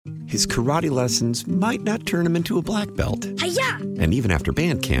his karate lessons might not turn him into a black belt. Hi-ya! And even after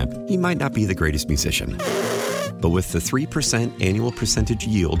band camp, he might not be the greatest musician. But with the 3% annual percentage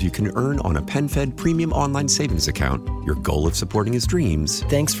yield you can earn on a PenFed premium online savings account, your goal of supporting his dreams...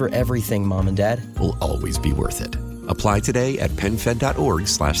 Thanks for everything, Mom and Dad. ...will always be worth it. Apply today at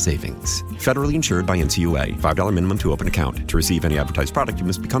PenFed.org/savings. Federally insured by NCUA. $5 minimum to open account. To receive any advertised product, you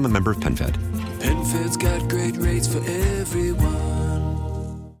must become a member of PenFed. PenFed's got great rates for everyone.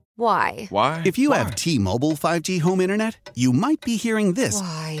 Why? Why? If you have T-Mobile 5G home internet, you might be hearing this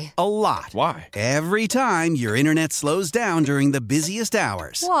Why? a lot. Why? Every time your internet slows down during the busiest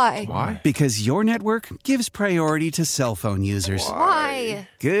hours. Why? Why? Because your network gives priority to cell phone users. Why?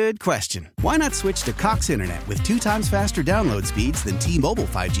 Good question. Why not switch to Cox Internet with 2 times faster download speeds than T-Mobile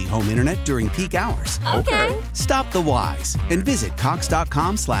 5G home internet during peak hours? Okay. Stop the whys and visit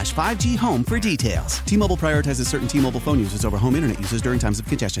cox.com/5G home for details. T-Mobile prioritizes certain T-Mobile phone users over home internet users during times of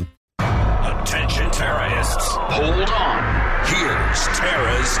congestion. Attention terrorists, hold on. Here's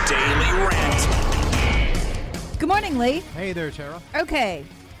Tara's Daily Rant. Good morning, Lee. Hey there, Tara. Okay,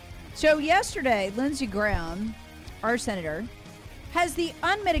 so yesterday, Lindsey Graham, our senator, has the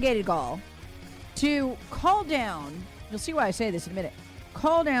unmitigated gall to call down, you'll see why I say this in a minute,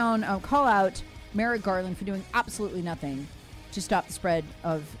 call out Merrick Garland for doing absolutely nothing to stop the spread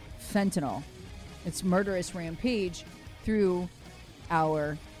of fentanyl. It's murderous rampage through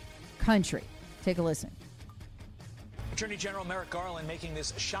our country. Take a listen. Attorney General Merrick Garland making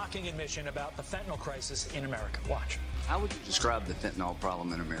this shocking admission about the fentanyl crisis in America. Watch. How would you describe the fentanyl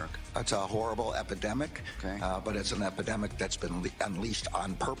problem in America? It's a horrible epidemic, okay. But it's an epidemic that's been unleashed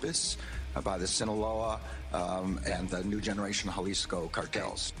on purpose by the Sinaloa and the New Generation Jalisco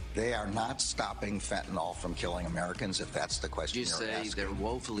cartels. They are not stopping fentanyl from killing Americans, if that's the question you're asking. You say they're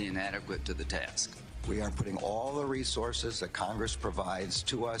woefully inadequate to the task. We are putting all the resources that Congress provides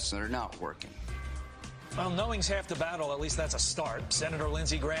to us. They're not working. Well, knowing's half the battle. At least that's a start. Senator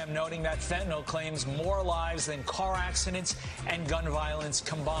Lindsey Graham noting that fentanyl claims more lives than car accidents and gun violence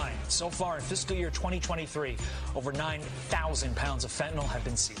combined. So far in fiscal year 2023, over 9,000 pounds of fentanyl have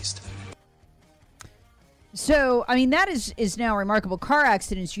been seized. So, I mean, that is now remarkable. Car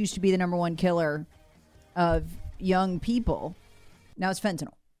accidents used to be the number one killer of young people. Now it's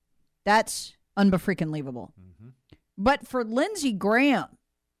fentanyl. That's unbefreaking-leavable. Mm-hmm. But for Lindsey Graham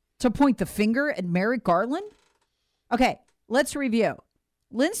to point the finger at Merrick Garland? Okay, let's review.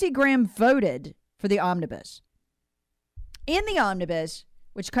 Lindsey Graham voted for the omnibus. In the omnibus,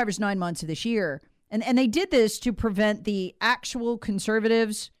 which covers 9 months of this year, and they did this to prevent the actual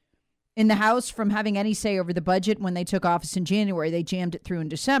conservatives in the House from having any say over the budget when they took office in January. They jammed it through in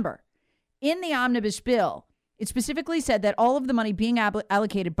December. In the omnibus bill, it specifically said that all of the money being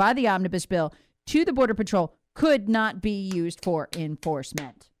allocated by the omnibus bill to the Border Patrol could not be used for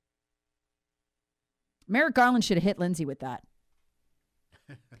enforcement. Merrick Garland should have hit Lindsey with that.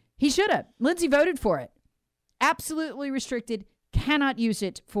 He should have. Lindsey voted for it. Absolutely restricted, cannot use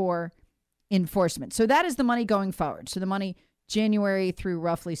it for enforcement. So that is the money going forward. So the money January through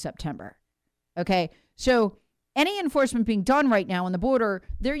roughly September. Okay, so any enforcement being done right now on the border,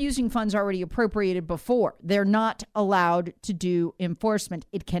 they're using funds already appropriated before. They're not allowed to do enforcement.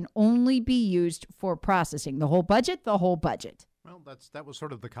 It can only be used for processing. The whole budget. Well, that was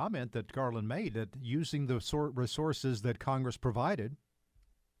sort of the comment that Garland made, that using the resources that Congress provided.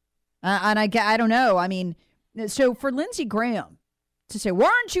 And I don't know. I mean, so for Lindsey Graham to say, why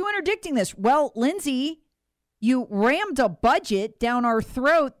aren't you interdicting this? Well, Lindsey, you rammed a budget down our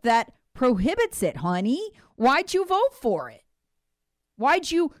throat that prohibits it, honey. Why'd you vote for it? Why'd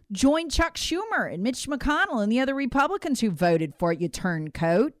you join Chuck Schumer and Mitch McConnell and the other Republicans who voted for it, you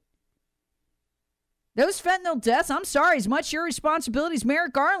turncoat? Those fentanyl deaths, I'm sorry, as much your responsibility as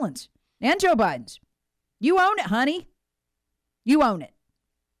Merrick Garland's and Joe Biden's. You own it, honey. You own it.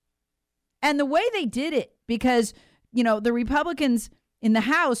 And the way they did it, because, the Republicans in the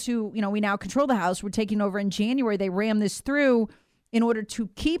House who, we now control the House, were taking over in January. They rammed this through in order to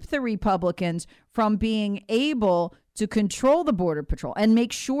keep the Republicans from being able to control the Border Patrol and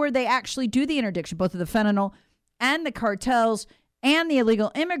make sure they actually do the interdiction, both of the fentanyl and the cartels and the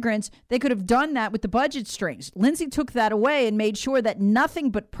illegal immigrants. They could have done that with the budget strings. Lindsey took that away and made sure that nothing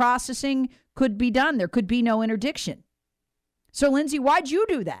but processing could be done. There could be no interdiction. So, Lindsey, why'd you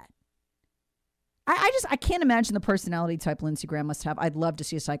do that? I can't imagine the personality type Lindsey Graham must have. I'd love to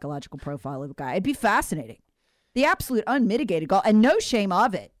see a psychological profile of the guy. It'd be fascinating. The absolute unmitigated gall, and no shame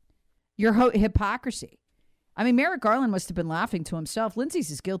of it. Your hypocrisy. I mean, Merrick Garland must have been laughing to himself.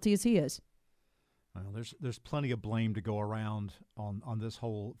 Lindsey's as guilty as he is. Well, there's plenty of blame to go around on this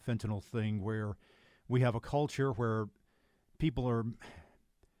whole fentanyl thing, where we have a culture where people are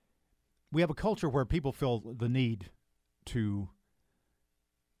we have a culture where people feel the need to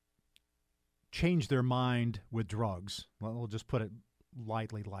change their mind with drugs. Well, we'll just put it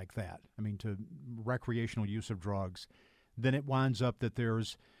lightly like that. I mean, to recreational use of drugs. Then it winds up that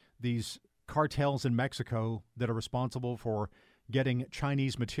there's these cartels in Mexico that are responsible for getting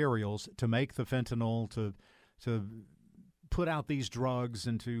Chinese materials to make the fentanyl, to put out these drugs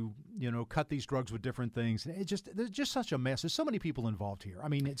and to, cut these drugs with different things. There's just such a mess. There's so many people involved here. I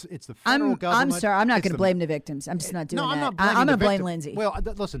mean, it's the federal government. I'm sorry. I'm not going to blame the victims. I'm just not doing that. I'm not I'm going to blame victim. Lindsey. Well,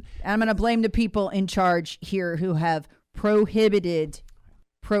 listen. I'm going to blame the people in charge here who have prohibited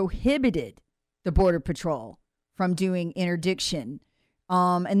the Border Patrol from doing interdiction.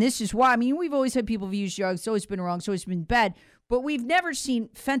 And this is why, I mean, we've always had people who've used drugs. It's always been wrong. It's always been bad. But we've never seen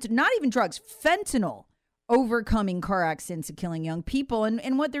fentanyl, not even drugs, fentanyl overcoming car accidents and killing young people.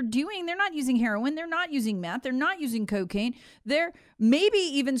 And what they're doing, they're not using heroin. They're not using meth. They're not using cocaine. They're maybe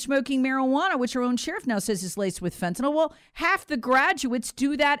even smoking marijuana, which our own sheriff now says is laced with fentanyl. Well, half the graduates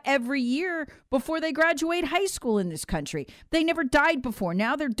do that every year before they graduate high school in this country. They never died before.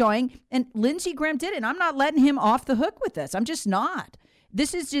 Now they're dying. And Lindsey Graham did it. And I'm not letting him off the hook with this. I'm just not.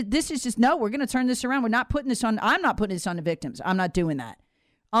 This is just no, we're going to turn this around. I'm not putting this on the victims. I'm not doing that.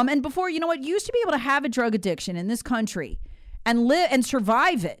 And before, you used to be able to have a drug addiction in this country and live and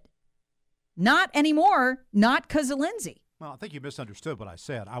survive it. Not anymore, not because of Lindsey. Well, I think you misunderstood what I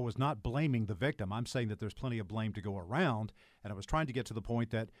said. I was not blaming the victim. I'm saying that there's plenty of blame to go around. And I was trying to get to the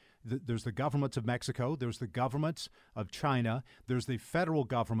point that there's the governments of Mexico, there's the governments of China, there's the federal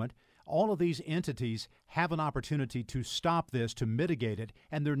government. All of these entities have an opportunity to stop this, to mitigate it,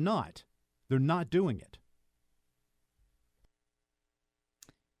 and they're not. They're not doing it.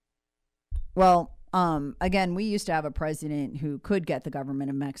 Well, again, we used to have a president who could get the government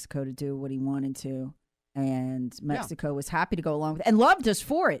of Mexico to do what he wanted to, and Mexico was happy to go along with it and loved us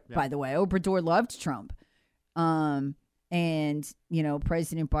for it, by the way. Obrador loved Trump. And,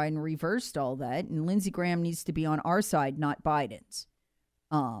 President Biden reversed all that, and Lindsey Graham needs to be on our side, not Biden's.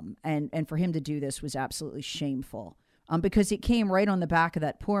 And for him to do this was absolutely shameful, because it came right on the back of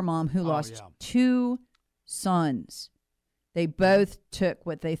that poor mom who lost 2 sons. They both took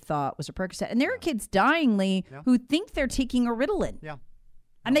what they thought was a Percocet. And there are kids dying, Lee, who think they're taking a Ritalin. Yeah.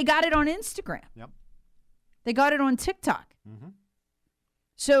 And they got it on Instagram. Yep. They got it on TikTok. Mm-hmm.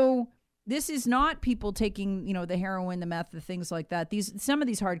 So this is not people taking, the heroin, the meth, the things like that. Some of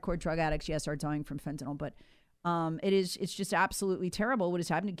these hardcore drug addicts, yes, are dying from fentanyl, but it's just absolutely terrible what is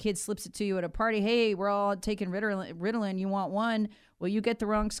happening. A kid slips it to you at a party. Hey, we're all taking Ritalin. You want one? Well, you get the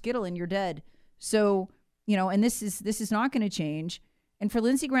wrong Skittle and you're dead. So, and this is not going to change. And for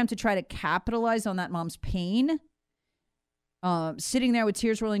Lindsey Graham to try to capitalize on that mom's pain, sitting there with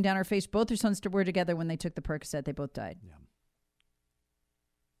tears rolling down her face, both her sons were together when they took the Percocet. They both died. Yeah.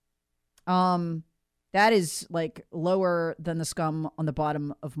 That is like lower than the scum on the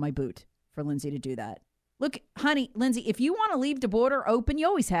bottom of my boot for Lindsey to do that. Look, honey, Lindsey, if you want to leave the border open, you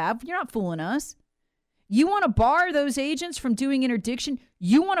always have. You're not fooling us. You want to bar those agents from doing interdiction?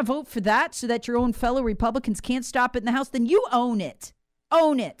 You want to vote for that so that your own fellow Republicans can't stop it in the House? Then you own it.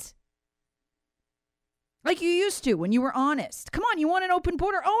 Own it. Like you used to when you were honest. Come on, you want an open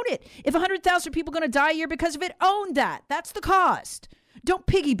border? Own it. If 100,000 people are going to die a year because of it, own that. That's the cost. Don't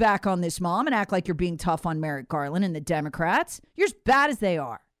piggyback on this, Mom, and act like you're being tough on Merrick Garland and the Democrats. You're as bad as they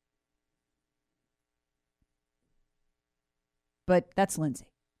are. But that's Lindsey.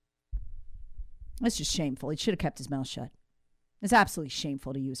 That's just shameful. He should have kept his mouth shut. It's absolutely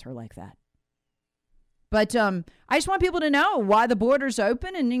shameful to use her like that. But I just want people to know why the border's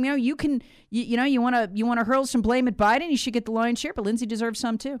open, and you can, you want to hurl some blame at Biden. You should get the lion's share, but Lindsey deserves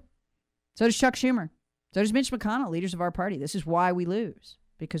some too. So does Chuck Schumer. So does Mitch McConnell, leaders of our party. This is why we lose,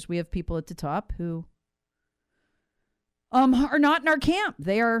 because we have people at the top who are not in our camp.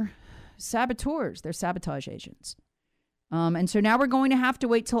 They are saboteurs. They're sabotage agents. And so now we're going to have to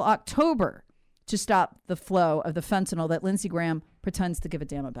wait till October to stop the flow of the fentanyl that Lindsey Graham pretends to give a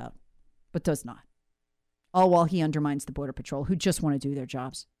damn about, but does not. All while he undermines the Border Patrol, who just want to do their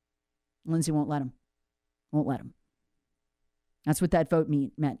jobs. Lindsey won't let him. Won't let him. That's what that vote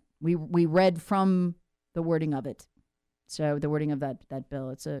meant. We read from the wording of it. So the wording of that bill,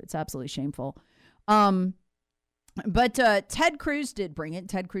 it's absolutely shameful. But Ted Cruz did bring it.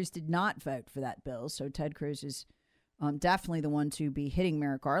 Ted Cruz did not vote for that bill. So Ted Cruz is definitely the one to be hitting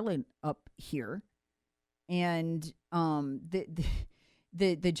Merrick Garland up here. And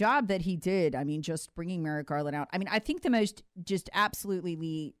the job that he did, I mean, just bringing Merrick Garland out. I mean, I think the most just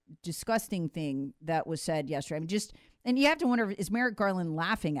absolutely disgusting thing that was said yesterday, I mean, and you have to wonder, is Merrick Garland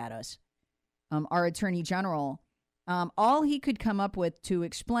laughing at us, our attorney general? All he could come up with to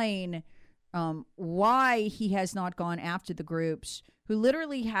explain why he has not gone after the groups who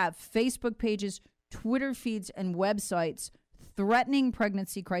literally have Facebook pages, Twitter feeds, and websites threatening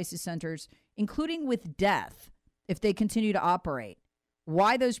pregnancy crisis centers, including with death, if they continue to operate.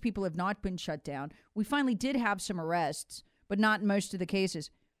 Why those people have not been shut down. We finally did have some arrests, but not in most of the cases.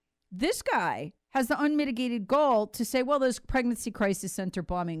 This guy has the unmitigated goal to say, well, those pregnancy crisis center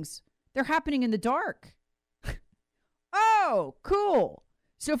bombings, they're happening in the dark. Oh, cool.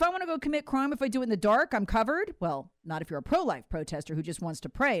 So if I want to go commit crime, if I do it in the dark, I'm covered? Well, not if you're a pro-life protester who just wants to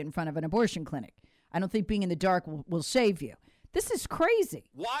pray in front of an abortion clinic. I don't think being in the dark will save you. This is crazy.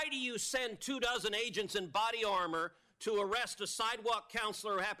 Why do you send 24 agents in body armor to arrest a sidewalk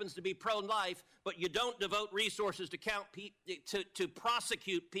counselor who happens to be pro-life, but you don't devote resources to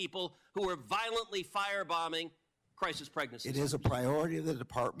prosecute people who are violently firebombing crisis pregnancies? It is a priority of the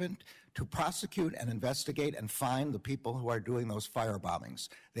department to prosecute and investigate and find the people who are doing those firebombings.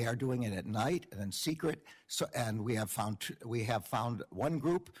 They are doing it at night and in secret. And we have found one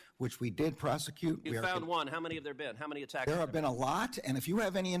group which we did prosecute. You found one. How many have there been? How many attacks? There have been a lot. And if you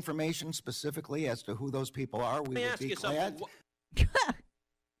have any information specifically as to who those people are, we would be glad.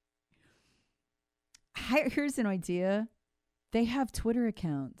 Here's an idea. They have Twitter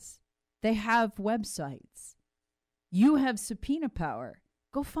accounts. They have websites. You have subpoena power.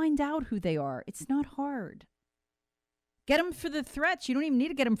 Go find out who they are. It's not hard. Get them for the threats. You don't even need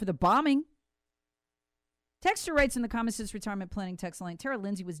to get them for the bombing. Texter writes in the comments, says retirement planning text line, Tara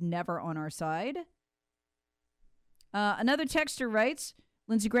Lindsay was never on our side. Another texter writes,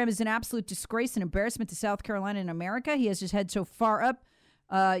 Lindsey Graham is an absolute disgrace and embarrassment to South Carolina and America. He has his head so far up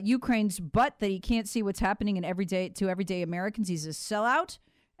Ukraine's butt that he can't see what's happening in everyday Americans. He's a sellout,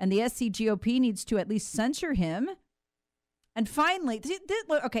 and the SCGOP needs to at least censor him. And finally,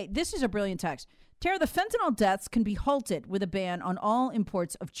 this is a brilliant text. Tara, the fentanyl deaths can be halted with a ban on all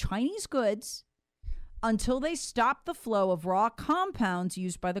imports of Chinese goods until they stop the flow of raw compounds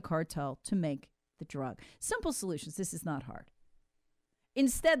used by the cartel to make the drug. Simple solutions. This is not hard.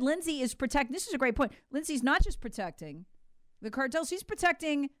 Instead, Lindsay is protecting. This is a great point. Lindsay's not just protecting the cartels. He's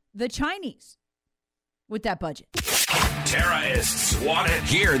protecting the Chinese with that budget. Terrorists want it.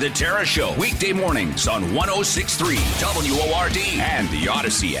 Hear the Tara Show weekday mornings on 106.3 WORD and the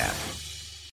Odyssey app.